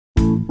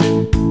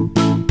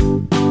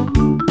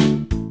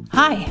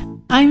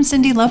I'm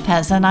Cindy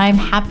Lopez, and I'm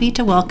happy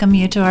to welcome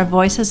you to our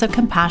Voices of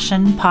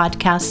Compassion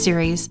podcast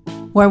series,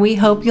 where we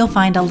hope you'll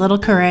find a little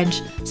courage,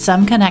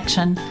 some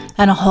connection,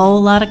 and a whole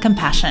lot of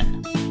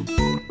compassion.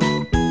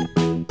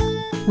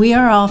 We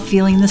are all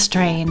feeling the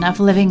strain of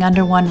living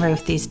under one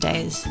roof these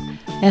days.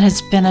 It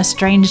has been a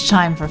strange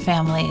time for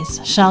families,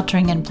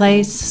 sheltering in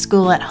place,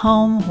 school at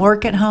home,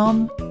 work at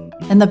home.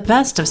 In the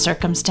best of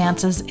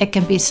circumstances, it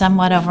can be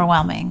somewhat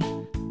overwhelming.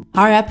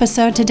 Our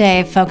episode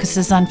today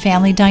focuses on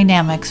family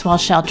dynamics while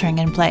sheltering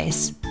in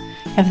place.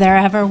 If there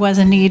ever was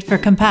a need for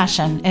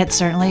compassion, it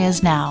certainly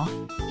is now.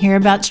 Hear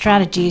about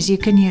strategies you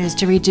can use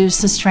to reduce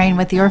the strain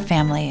with your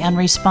family and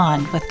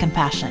respond with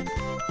compassion.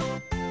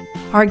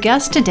 Our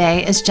guest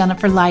today is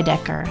Jennifer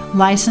Lydecker,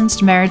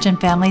 licensed marriage and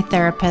family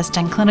therapist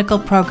and clinical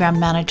program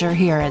manager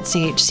here at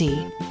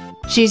CHC.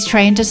 She's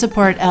trained to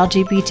support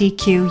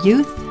LGBTQ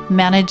youth,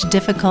 manage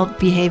difficult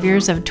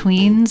behaviors of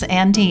tweens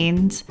and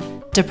teens,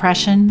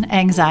 depression,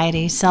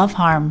 anxiety,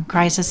 self-harm,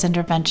 crisis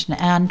intervention,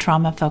 and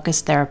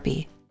trauma-focused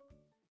therapy.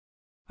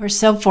 We're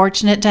so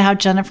fortunate to have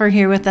Jennifer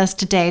here with us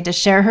today to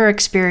share her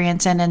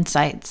experience and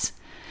insights.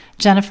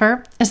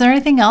 Jennifer, is there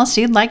anything else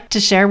you'd like to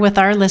share with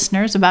our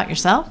listeners about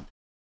yourself?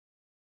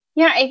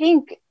 Yeah, I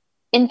think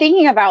in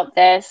thinking about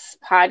this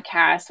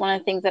podcast, one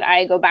of the things that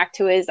I go back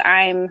to is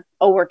I'm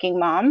a working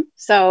mom.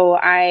 So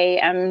I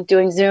am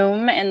doing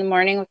Zoom in the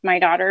morning with my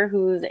daughter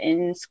who's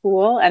in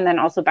school, and then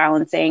also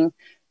balancing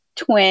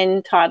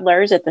twin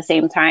toddlers at the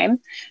same time.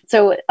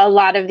 So a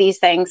lot of these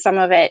things, some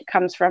of it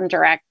comes from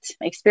direct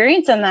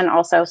experience, and then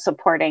also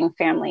supporting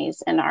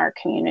families in our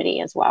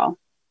community as well.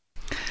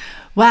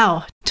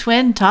 Wow,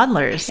 twin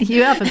toddlers.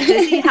 You have a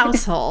busy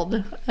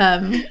household.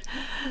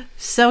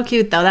 So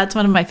cute, though. That's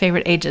one of my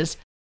favorite ages.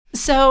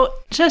 So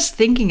just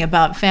thinking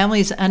about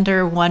families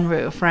under one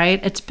roof,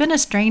 right? It's been a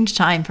strange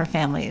time for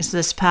families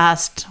this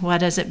past,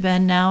 what has it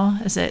been now?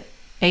 Is it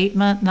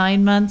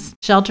 9 months,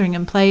 sheltering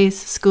in place,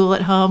 school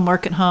at home,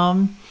 work at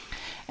home.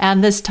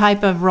 And this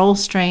type of role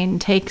strain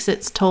takes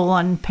its toll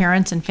on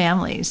parents and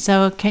families.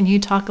 So can you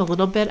talk a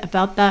little bit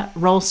about that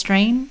role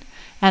strain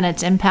and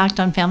its impact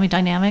on family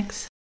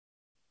dynamics?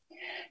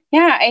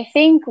 Yeah, I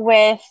think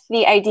with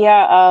the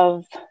idea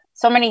of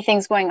so many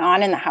things going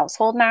on in the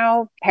household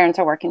now, parents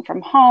are working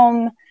from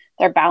home,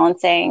 they're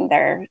balancing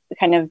their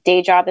kind of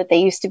day job that they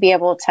used to be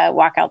able to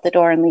walk out the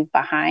door and leave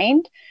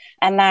behind.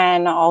 And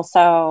then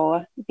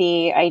also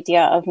the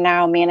idea of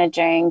now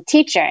managing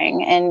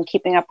teaching and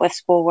keeping up with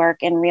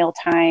schoolwork in real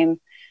time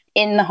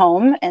in the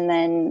home, and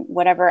then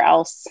whatever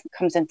else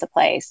comes into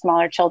play,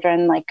 smaller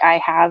children like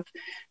I have,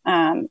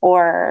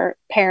 or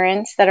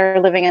parents that are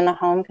living in the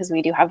home, because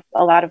we do have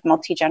a lot of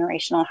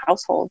multi-generational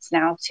households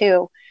now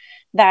too,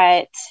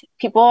 that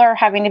people are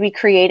having to be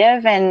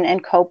creative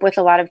and cope with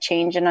a lot of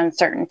change and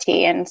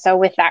uncertainty. And so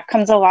with that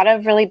comes a lot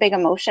of really big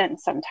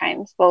emotions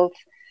sometimes, both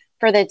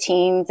for the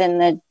teens and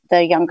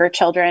the younger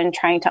children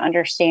trying to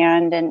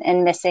understand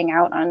and missing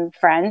out on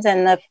friends,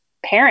 and the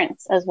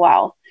parents as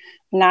well,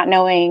 not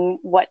knowing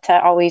what to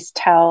always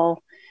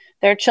tell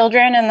their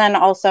children, and then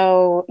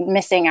also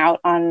missing out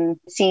on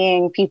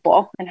seeing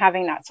people and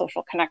having that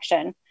social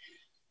connection.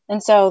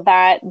 And so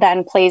that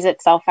then plays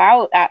itself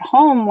out at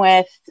home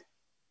with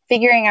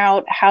figuring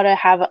out how to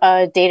have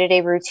a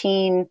day-to-day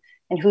routine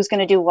and who's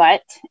going to do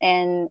what,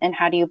 and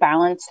how do you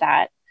balance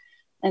that.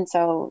 And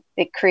so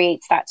it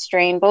creates that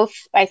strain, both,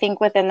 I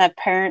think, within the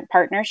parent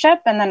partnership,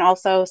 and then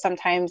also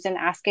sometimes in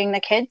asking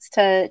the kids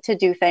to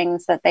do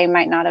things that they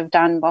might not have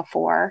done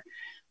before,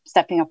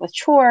 stepping up with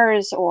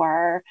chores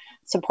or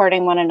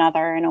supporting one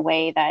another in a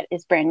way that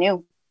is brand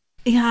new.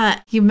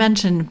 Yeah, you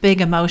mentioned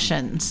big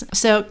emotions.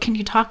 So can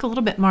you talk a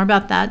little bit more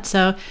about that?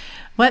 So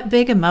what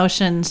big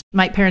emotions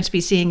might parents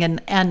be seeing,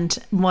 and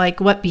like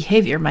what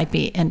behavior might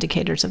be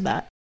indicators of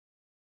that?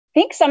 I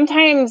think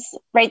sometimes,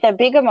 right, the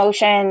big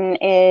emotion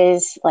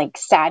is like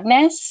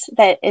sadness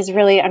that is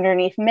really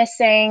underneath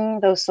missing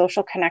those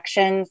social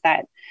connections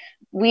that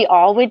we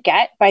all would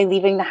get by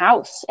leaving the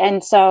house.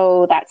 And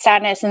so that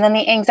sadness, and then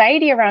the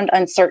anxiety around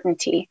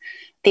uncertainty,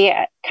 the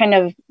kind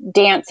of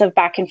dance of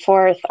back and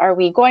forth. Are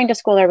we going to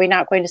school? Are we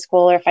not going to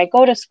school? Or if I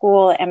go to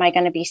school, am I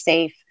going to be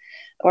safe?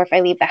 Or if I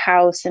leave the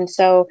house? And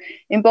so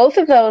in both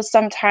of those,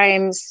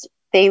 sometimes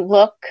they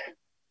look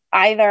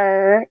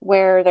either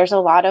where there's a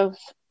lot of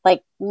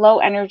like low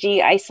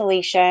energy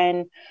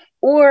isolation,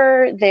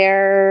 or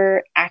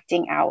they're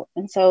acting out.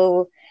 And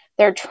so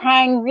they're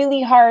trying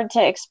really hard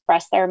to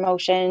express their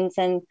emotions.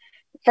 And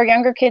for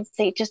younger kids,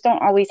 they just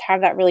don't always have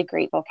that really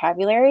great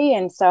vocabulary.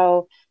 And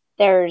so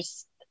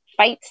there's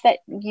fights that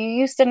you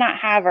used to not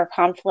have, or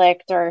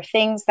conflict, or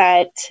things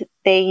that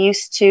they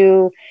used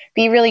to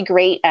be really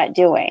great at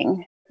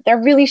doing.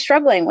 They're really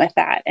struggling with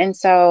that. And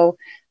so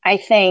I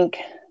think,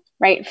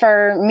 right,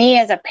 for me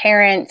as a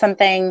parent,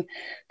 something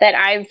that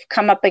I've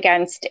come up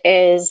against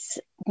is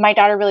my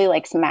daughter really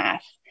likes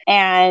math.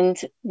 And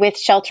with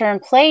shelter in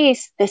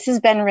place, this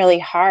has been really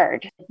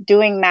hard.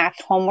 Doing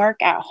math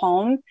homework at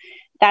home,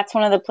 that's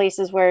one of the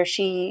places where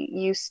she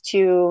used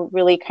to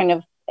really kind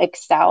of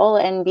excel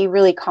and be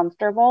really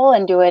comfortable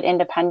and do it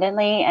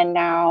independently. And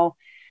now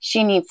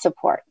she needs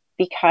support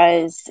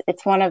because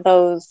it's one of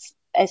those,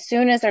 as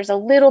soon as there's a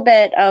little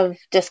bit of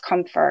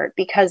discomfort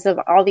because of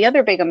all the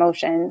other big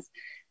emotions,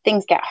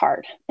 things get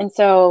hard. And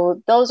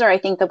so those are, I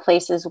think, the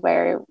places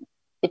where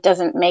it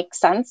doesn't make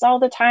sense all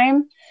the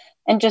time.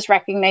 And just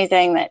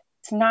recognizing that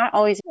it's not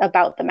always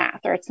about the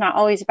math, or it's not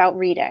always about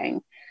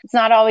reading. It's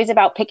not always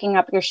about picking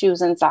up your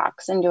shoes and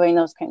socks and doing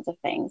those kinds of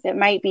things. It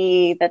might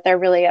be that they're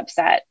really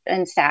upset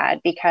and sad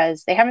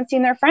because they haven't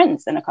seen their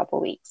friends in a couple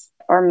weeks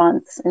or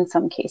months in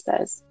some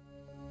cases.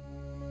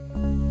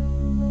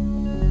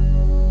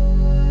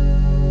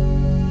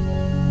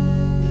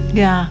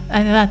 Yeah,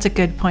 I think that's a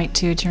good point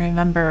too, to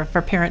remember,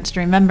 for parents to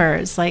remember.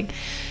 It's like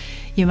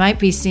you might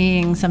be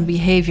seeing some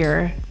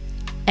behavior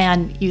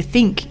and you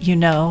think you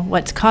know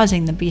what's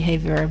causing the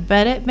behavior,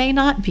 but it may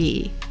not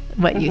be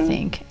what you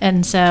think.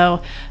 And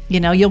so,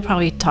 you'll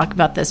probably talk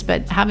about this,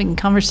 but having a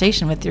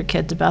conversation with your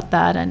kids about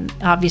that, and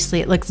obviously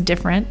it looks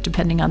different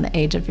depending on the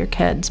age of your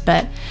kids.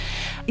 But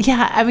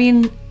yeah, I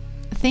mean,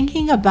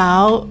 thinking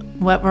about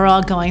what we're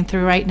all going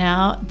through right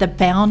now, the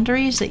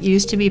boundaries that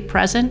used to be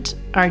present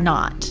are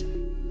not.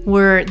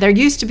 Where there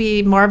used to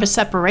be more of a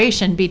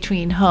separation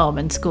between home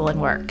and school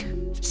and work.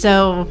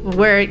 So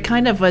where it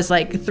kind of was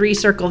like a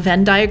 3-circle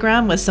Venn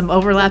diagram with some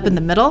overlap in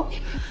the middle,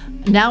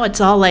 now it's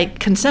all like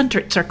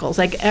concentric circles,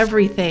 like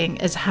everything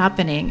is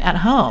happening at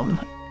home.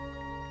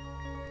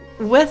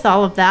 With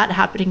all of that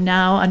happening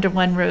now under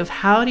one roof,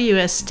 how do you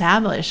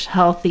establish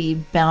healthy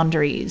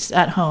boundaries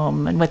at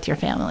home and with your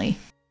family?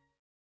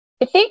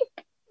 I think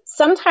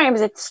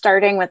sometimes it's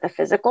starting with the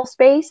physical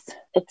space.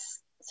 It's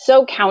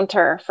so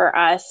counter for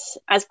us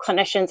as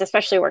clinicians,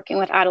 especially working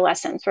with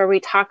adolescents, where we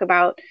talk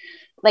about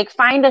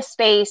find a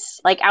space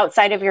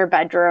outside of your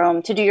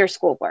bedroom to do your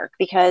schoolwork,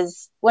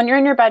 because when you're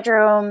in your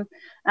bedroom,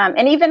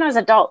 and even as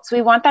adults,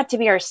 we want that to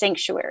be our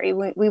sanctuary.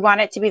 We want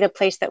it to be the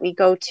place that we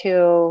go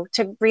to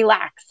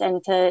relax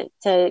and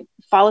to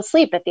fall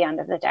asleep at the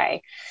end of the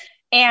day.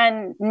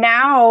 And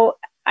now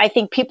I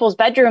think people's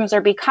bedrooms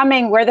are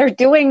becoming where they're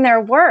doing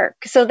their work.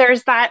 So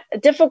there's that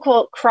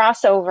difficult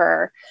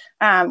crossover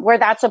where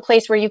that's a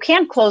place where you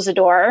can close the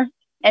door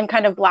and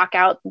kind of block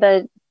out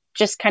the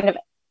just kind of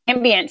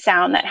ambient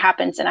sound that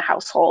happens in a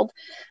household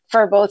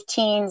for both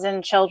teens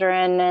and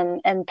children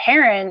and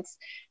parents.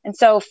 And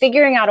so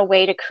figuring out a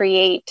way to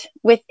create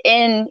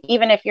within,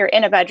 even if you're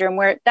in a bedroom,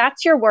 where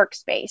that's your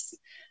workspace.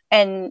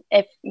 And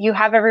if you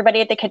have everybody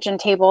at the kitchen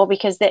table,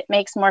 because it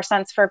makes more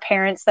sense for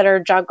parents that are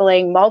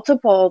juggling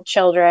multiple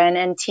children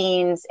and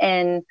teens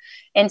in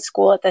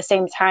school at the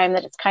same time,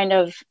 that it's kind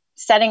of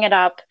setting it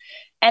up.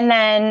 And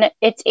then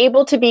it's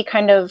able to be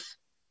kind of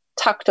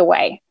tucked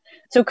away.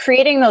 So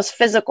creating those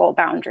physical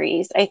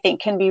boundaries, I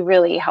think, can be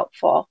really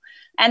helpful.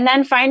 And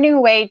then finding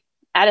a way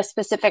at a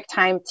specific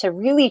time to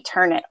really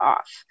turn it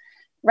off.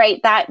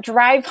 Right? That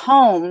drive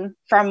home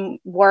from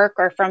work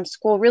or from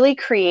school really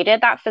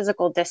created that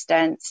physical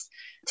distance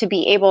to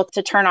be able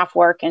to turn off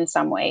work in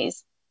some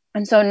ways.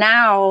 And so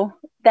now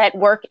that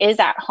work is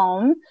at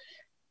home,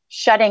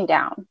 shutting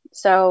down.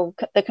 So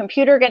the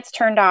computer gets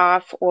turned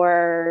off,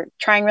 or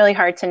trying really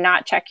hard to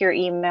not check your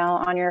email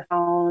on your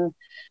phone,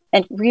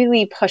 and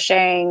really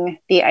pushing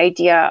the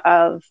idea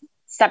of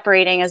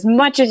separating as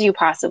much as you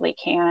possibly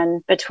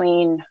can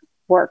between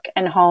work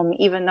and home,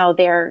 even though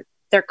they're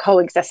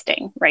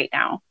coexisting right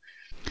now.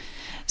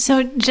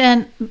 So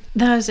Jen,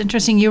 that was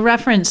interesting. You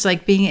referenced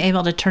being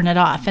able to turn it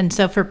off. And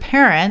so for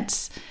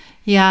parents,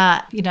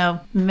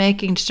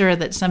 making sure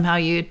that somehow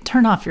you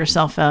turn off your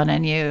cell phone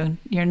and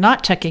you're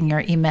not checking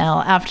your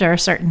email after a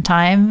certain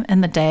time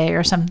in the day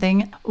or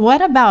something.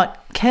 What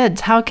about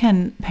kids? How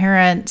can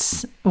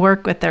parents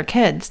work with their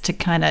kids to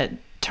kind of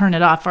turn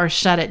it off or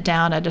shut it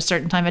down at a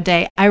certain time of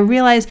day? I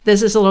realize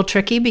this is a little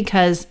tricky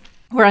because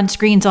we're on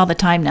screens all the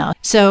time now.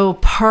 So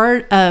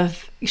part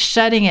of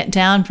shutting it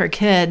down for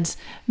kids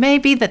may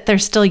be that they're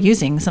still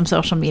using some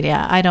social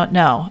media. I don't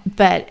know.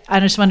 But I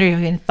just wonder if you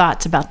have any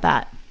thoughts about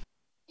that.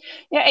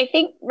 Yeah, I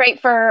think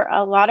for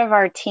a lot of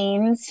our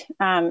teens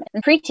and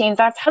preteens,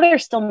 that's how they're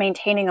still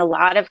maintaining a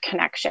lot of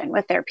connection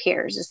with their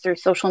peers, is through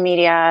social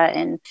media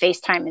and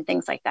FaceTime and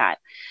things like that.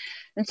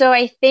 And so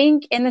I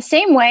think in the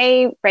same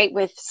way,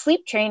 with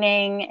sleep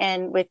training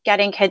and with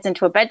getting kids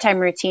into a bedtime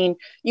routine,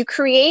 you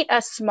create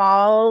a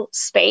small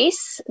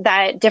space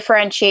that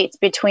differentiates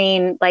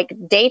between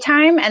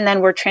daytime and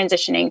then we're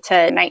transitioning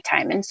to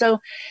nighttime. And so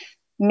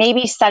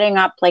maybe setting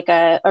up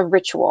a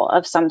ritual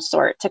of some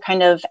sort to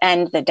kind of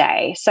end the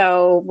day.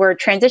 So we're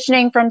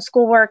transitioning from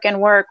schoolwork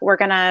and work. We're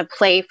going to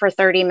play for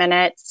 30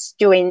 minutes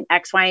doing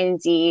X, Y,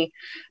 and Z.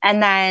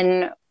 And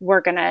then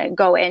we're going to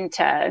go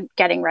into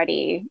getting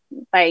ready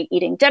by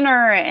eating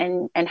dinner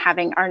and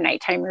having our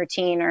nighttime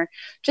routine, or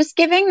just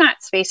giving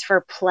that space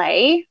for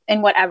play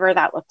and whatever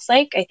that looks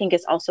like, I think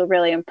is also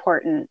really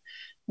important,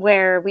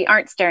 where we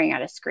aren't staring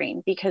at a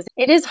screen, because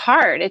it is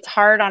hard. It's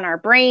hard on our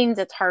brains.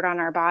 It's hard on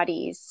our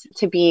bodies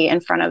to be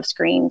in front of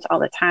screens all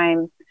the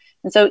time.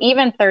 And so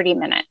even 30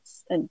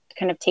 minutes and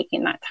kind of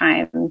taking that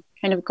time,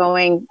 kind of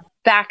going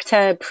back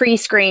to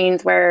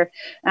pre-screens where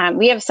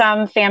we have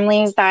some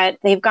families that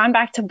they've gone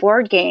back to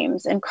board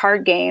games and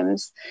card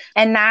games.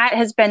 And that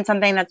has been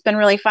something that's been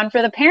really fun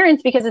for the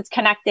parents because it's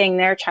connecting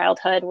their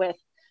childhood with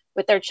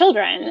their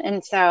children.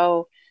 And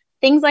so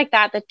things like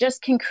that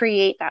just can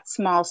create that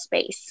small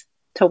space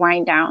to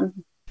wind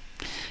down.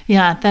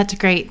 Yeah, that's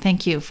great.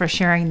 Thank you for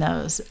sharing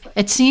those.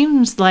 It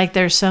seems like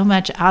there's so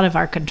much out of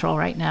our control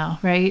right now,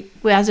 right?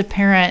 As a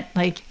parent,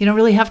 like you don't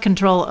really have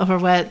control over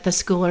what the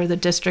school or the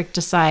district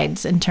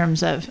decides in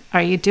terms of,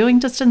 are you doing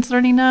distance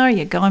learning now? Are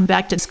you going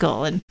back to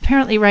school? And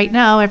apparently right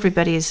now,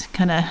 everybody's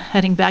kind of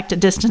heading back to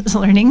distance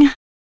learning.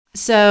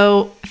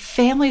 So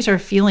families are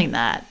feeling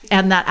that.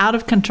 And that out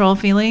of control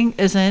feeling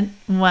isn't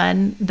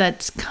one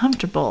that's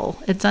comfortable.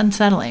 It's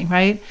unsettling,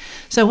 right?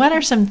 So what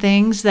are some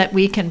things that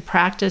we can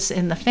practice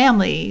in the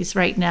families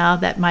right now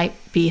that might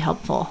be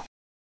helpful?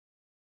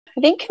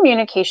 I think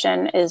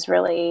communication is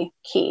really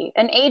key,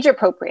 and age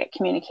appropriate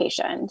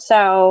communication.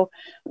 So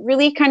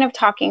really kind of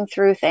talking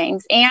through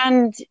things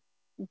and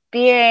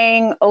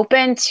being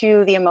open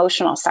to the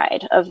emotional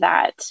side of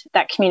that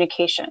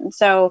communication.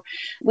 So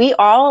we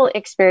all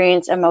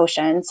experience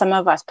emotions. Some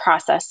of us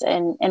process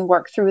and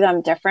work through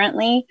them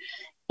differently.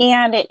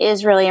 And it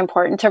is really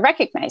important to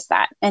recognize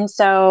that. And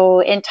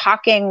so in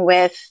talking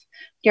with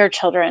your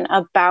children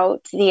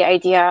about the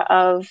idea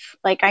of,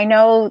 like, I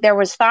know there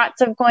was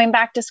thoughts of going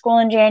back to school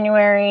in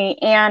January,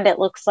 and it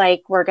looks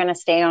like we're going to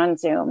stay on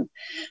Zoom.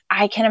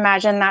 I can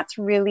imagine that's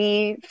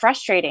really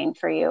frustrating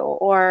for you,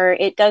 or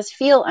it does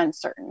feel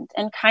uncertain,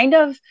 and kind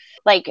of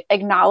like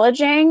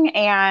acknowledging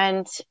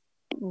and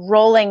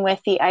rolling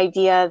with the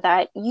idea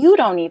that you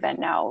don't even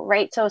know,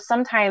 right? So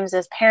sometimes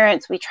as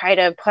parents, we try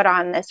to put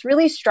on this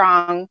really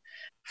strong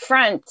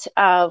front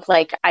of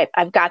like,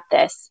 I've got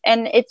this.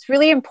 And it's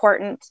really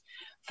important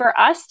for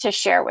us to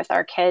share with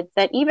our kids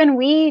that even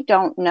we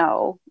don't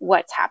know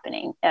what's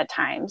happening at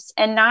times,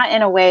 and not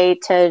in a way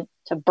to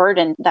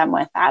burden them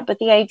with that. But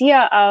the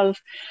idea of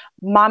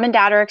mom and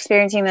dad are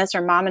experiencing this,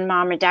 or mom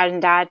or dad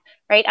and dad,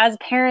 right? As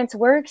parents,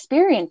 we're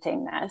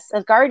experiencing this.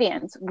 As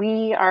guardians,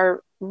 we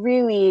are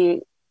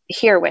really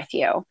here with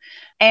you.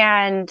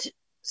 And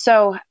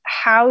so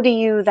how do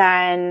you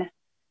then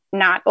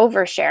not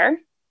overshare,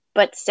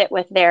 but sit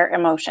with their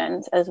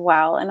emotions as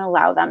well and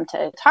allow them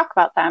to talk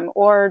about them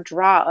or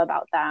draw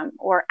about them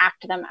or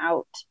act them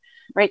out,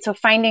 right? So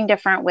finding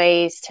different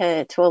ways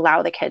to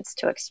allow the kids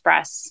to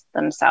express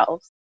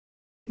themselves.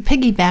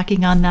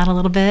 Piggybacking on that a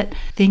little bit,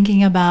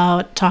 thinking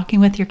about talking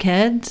with your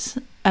kids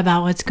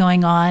about what's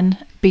going on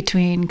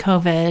between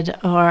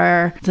COVID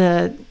or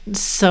the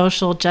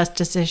social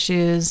justice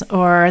issues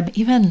or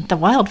even the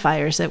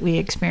wildfires that we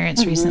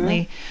experienced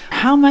recently.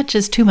 How much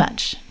is too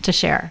much to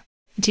share?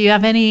 Do you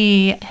have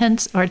any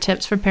hints or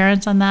tips for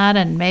parents on that?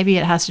 And maybe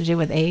it has to do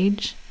with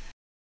age?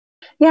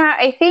 Yeah,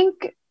 I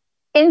think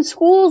in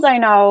schools, I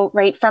know,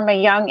 right, from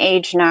a young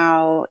age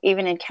now,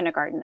 even in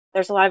kindergarten,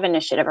 there's a lot of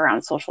initiative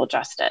around social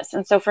justice.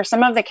 And so for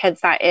some of the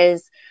kids, that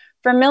is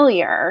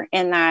familiar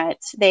in that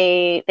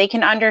they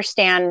can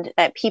understand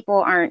that people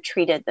aren't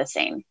treated the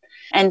same.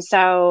 And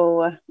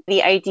so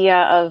the idea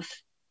of,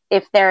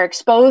 if they're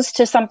exposed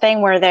to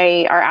something where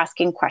they are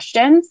asking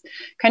questions,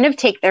 kind of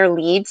take their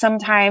lead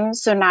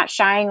sometimes. So not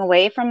shying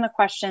away from the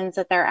questions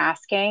that they're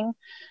asking,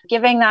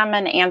 giving them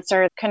an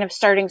answer, kind of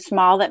starting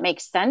small that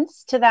makes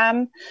sense to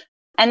them.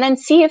 And then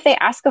see if they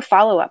ask a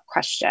follow-up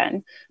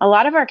question. A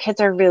lot of our kids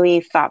are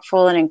really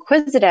thoughtful and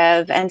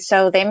inquisitive. And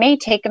so they may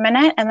take a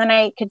minute, and then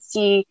I could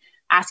see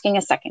asking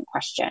a second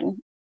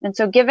question. And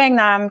so giving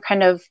them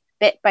kind of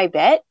bit by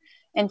bit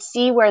and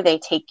see where they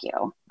take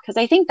you. Because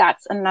I think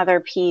that's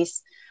another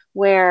piece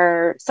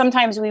where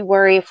sometimes we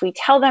worry if we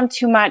tell them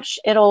too much,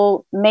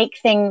 it'll make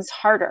things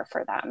harder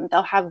for them.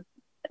 They'll have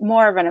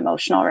more of an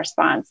emotional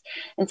response.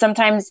 And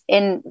sometimes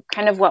in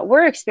kind of what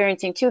we're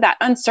experiencing too, that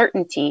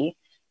uncertainty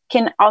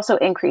can also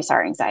increase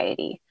our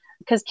anxiety,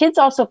 because kids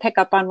also pick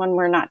up on when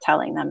we're not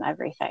telling them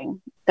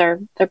everything. They're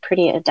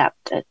pretty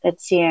adept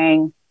at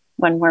seeing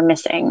when we're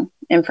missing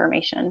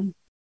information.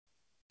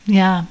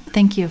 Yeah,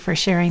 thank you for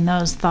sharing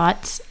those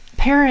thoughts.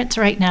 Parents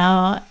right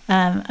now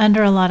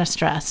under a lot of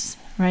stress,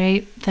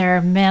 right?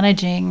 They're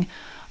managing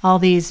all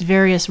these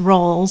various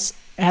roles.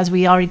 As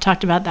we already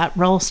talked about, that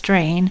role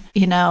strain,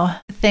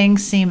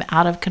 things seem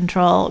out of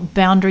control.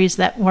 Boundaries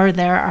that were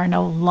there are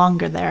no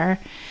longer there.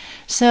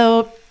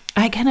 So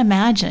I can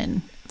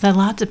imagine that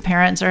lots of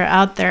parents are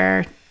out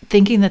there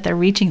thinking that they're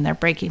reaching their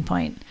breaking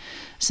point.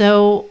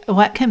 So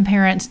what can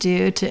parents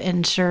do to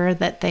ensure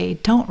that they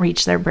don't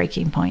reach their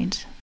breaking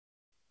point?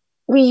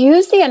 We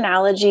use the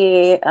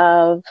analogy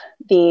of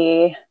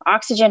the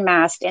oxygen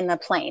mask in the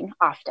plane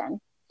often.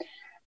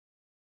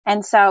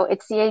 And so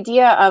it's the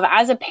idea of,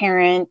 as a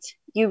parent,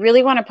 you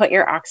really want to put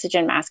your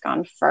oxygen mask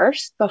on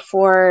first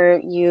before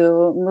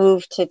you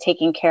move to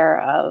taking care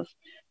of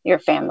your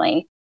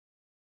family.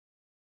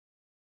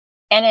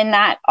 And in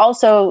that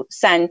also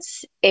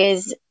sense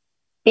is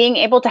being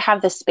able to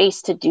have the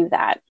space to do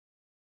that.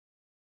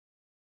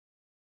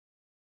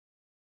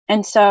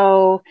 And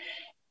so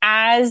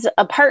as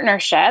a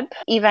partnership,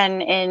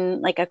 even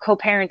in like a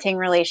co-parenting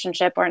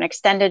relationship or an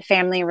extended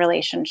family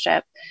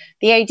relationship,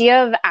 the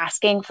idea of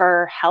asking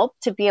for help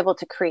to be able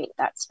to create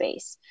that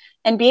space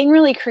and being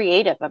really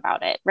creative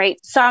about it, right?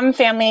 Some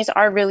families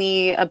are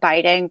really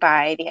abiding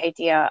by the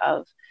idea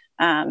of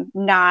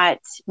not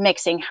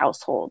mixing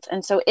households.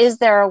 And so is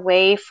there a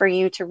way for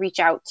you to reach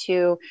out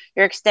to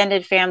your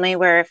extended family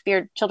where if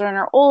your children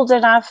are old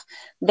enough,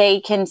 they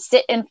can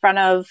sit in front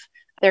of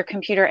their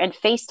computer and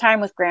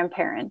FaceTime with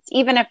grandparents,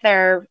 even if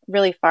they're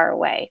really far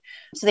away.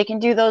 So they can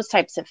do those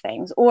types of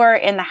things. Or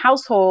in the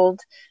household,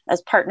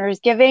 as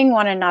partners, giving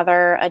one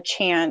another a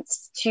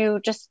chance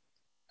to just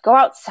go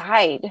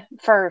outside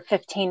for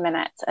 15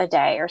 minutes a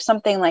day or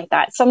something like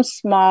that, some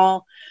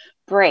small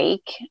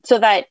break, so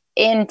that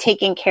in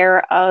taking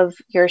care of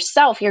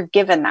yourself, you're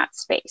given that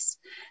space.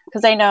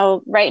 Because I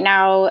know right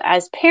now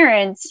as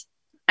parents,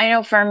 I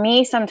know for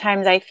me,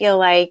 sometimes I feel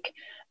like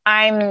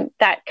I'm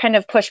that kind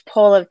of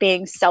push-pull of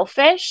being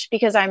selfish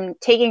because I'm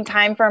taking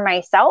time for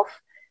myself,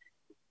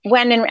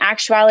 when in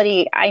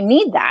actuality, I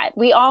need that.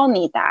 We all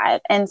need that.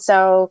 And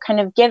so kind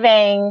of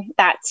giving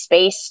that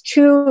space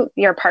to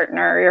your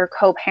partner, your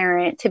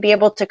co-parent, to be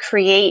able to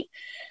create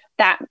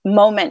that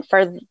moment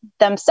for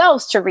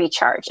themselves to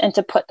recharge and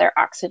to put their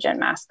oxygen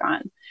mask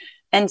on.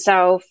 And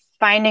so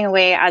finding a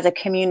way as a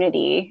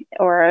community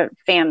or a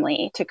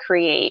family to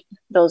create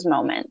those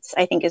moments,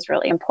 I think is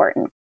really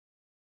important.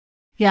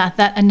 Yeah,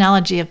 that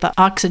analogy of the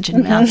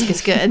oxygen mask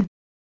is good.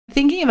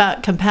 Thinking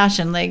about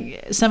compassion,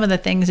 like some of the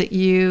things that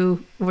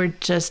you were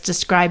just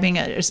describing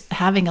as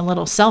having a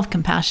little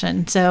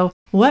self-compassion. So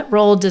what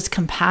role does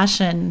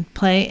compassion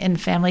play in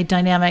family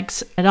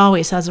dynamics? It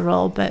always has a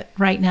role, but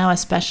right now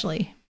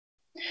especially.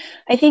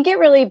 I think it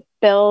really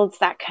builds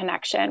that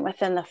connection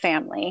within the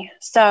family.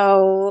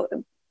 So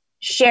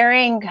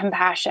sharing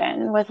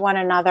compassion with one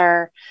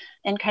another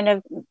and kind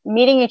of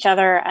meeting each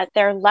other at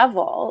their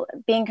level,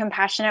 being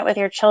compassionate with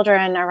your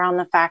children around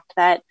the fact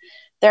that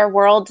their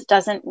world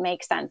doesn't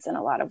make sense in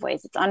a lot of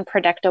ways. It's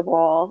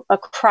unpredictable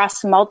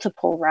across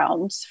multiple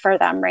realms for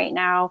them right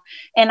now.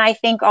 And I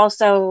think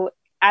also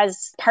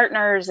as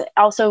partners,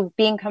 also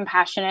being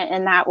compassionate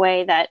in that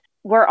way that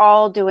we're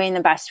all doing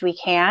the best we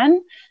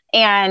can.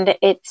 And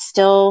it's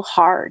still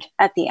hard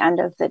at the end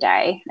of the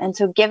day. And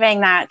so giving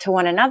that to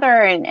one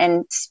another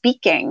and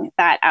speaking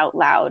that out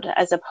loud,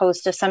 as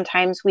opposed to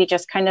sometimes we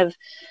just kind of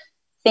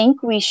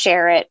think we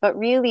share it, but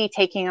really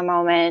taking a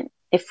moment,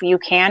 if you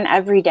can,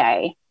 every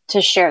day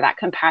to share that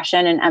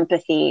compassion and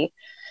empathy,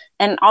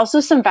 and also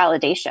some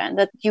validation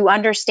that you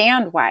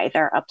understand why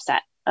they're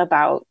upset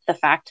about the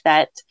fact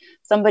that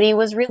somebody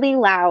was really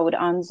loud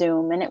on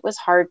Zoom and it was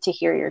hard to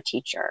hear your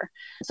teacher.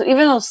 So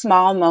even those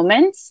small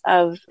moments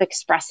of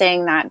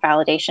expressing that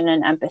validation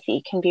and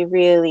empathy can be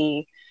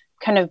really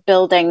kind of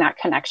building that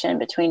connection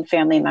between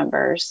family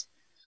members.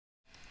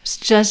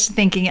 Just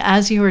thinking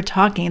as you were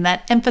talking,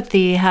 that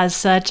empathy has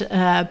such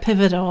a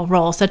pivotal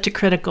role, such a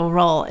critical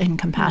role in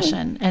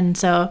compassion. Mm-hmm. And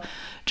so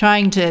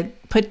trying to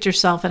put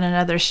yourself in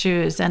another's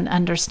shoes and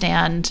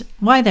understand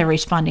why they're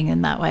responding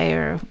in that way,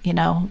 or,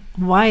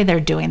 why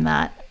they're doing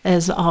that,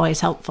 is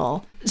always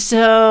helpful.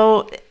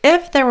 So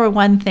if there were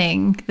one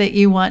thing that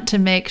you want to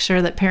make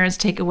sure that parents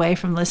take away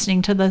from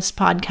listening to this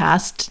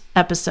podcast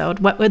episode,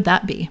 what would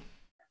that be?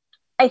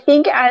 I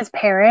think as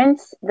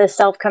parents, the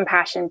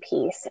self-compassion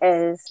piece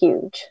is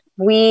huge.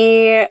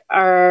 We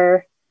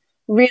are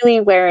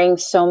really wearing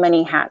so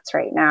many hats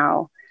right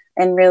now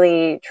and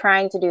really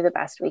trying to do the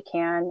best we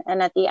can.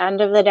 And at the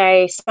end of the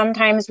day,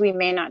 sometimes we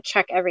may not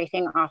check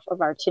everything off of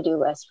our to-do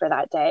list for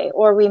that day,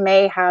 or we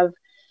may have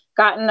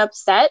gotten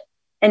upset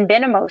and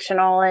been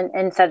emotional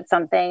and said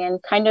something,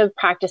 and kind of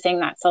practicing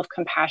that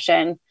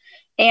self-compassion.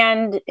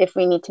 And if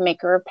we need to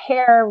make a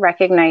repair,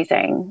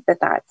 recognizing that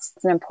that's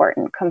an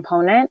important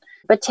component,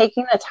 but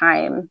taking the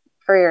time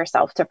for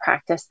yourself to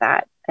practice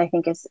that, I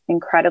think is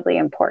incredibly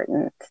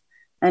important,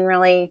 and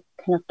really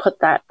kind of put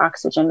that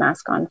oxygen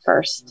mask on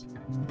first.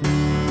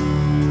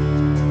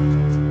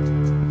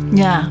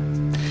 Yeah,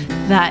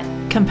 that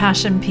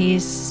compassion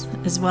piece,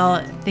 as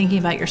well, thinking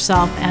about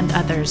yourself and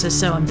others, is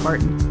so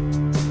important.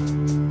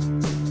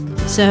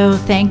 So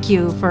thank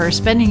you for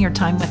spending your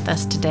time with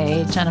us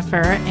today,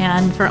 Jennifer,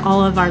 and for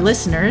all of our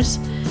listeners,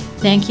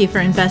 thank you for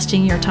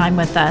investing your time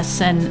with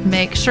us, and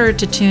make sure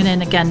to tune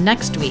in again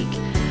next week.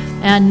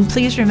 And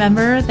please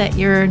remember that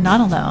you're not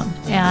alone,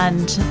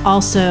 and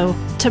also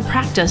to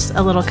practice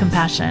a little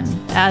compassion.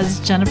 As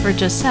Jennifer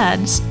just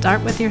said,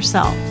 start with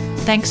yourself.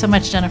 Thanks so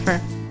much, Jennifer.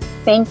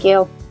 Thank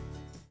you.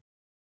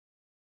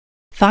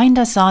 Find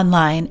us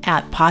online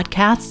at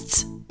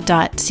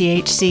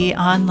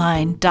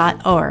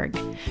podcasts.chconline.org.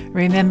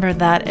 Remember,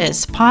 that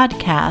is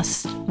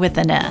podcast with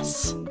an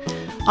S.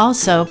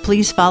 Also,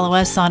 please follow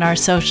us on our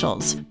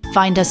socials.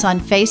 Find us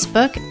on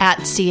Facebook at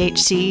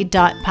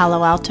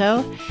chc.Palo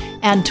Alto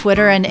and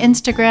Twitter and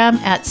Instagram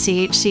at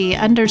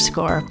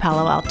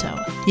chc_Palo Alto.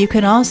 You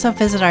can also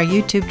visit our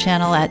YouTube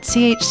channel at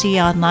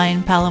CHC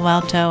Online Palo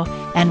Alto,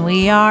 and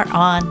we are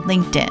on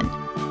LinkedIn.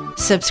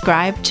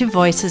 Subscribe to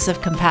Voices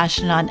of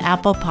Compassion on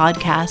Apple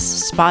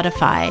Podcasts,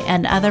 Spotify,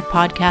 and other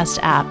podcast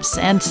apps,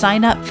 and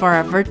sign up for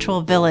our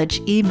Virtual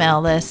Village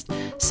email list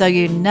so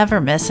you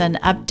never miss an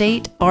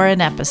update or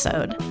an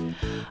episode.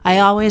 I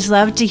always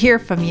love to hear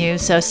from you,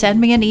 so send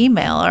me an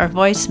email or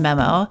voice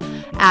memo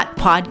at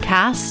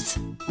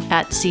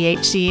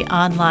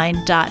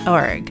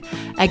podcasts@chconline.org.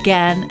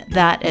 Again,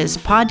 that is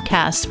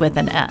podcasts with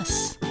an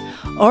S.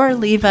 Or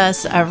leave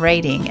us a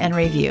rating and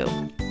review.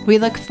 We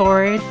look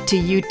forward to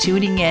you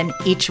tuning in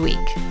each week.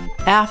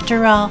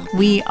 After all,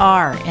 we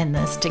are in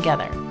this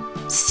together.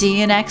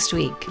 See you next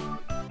week.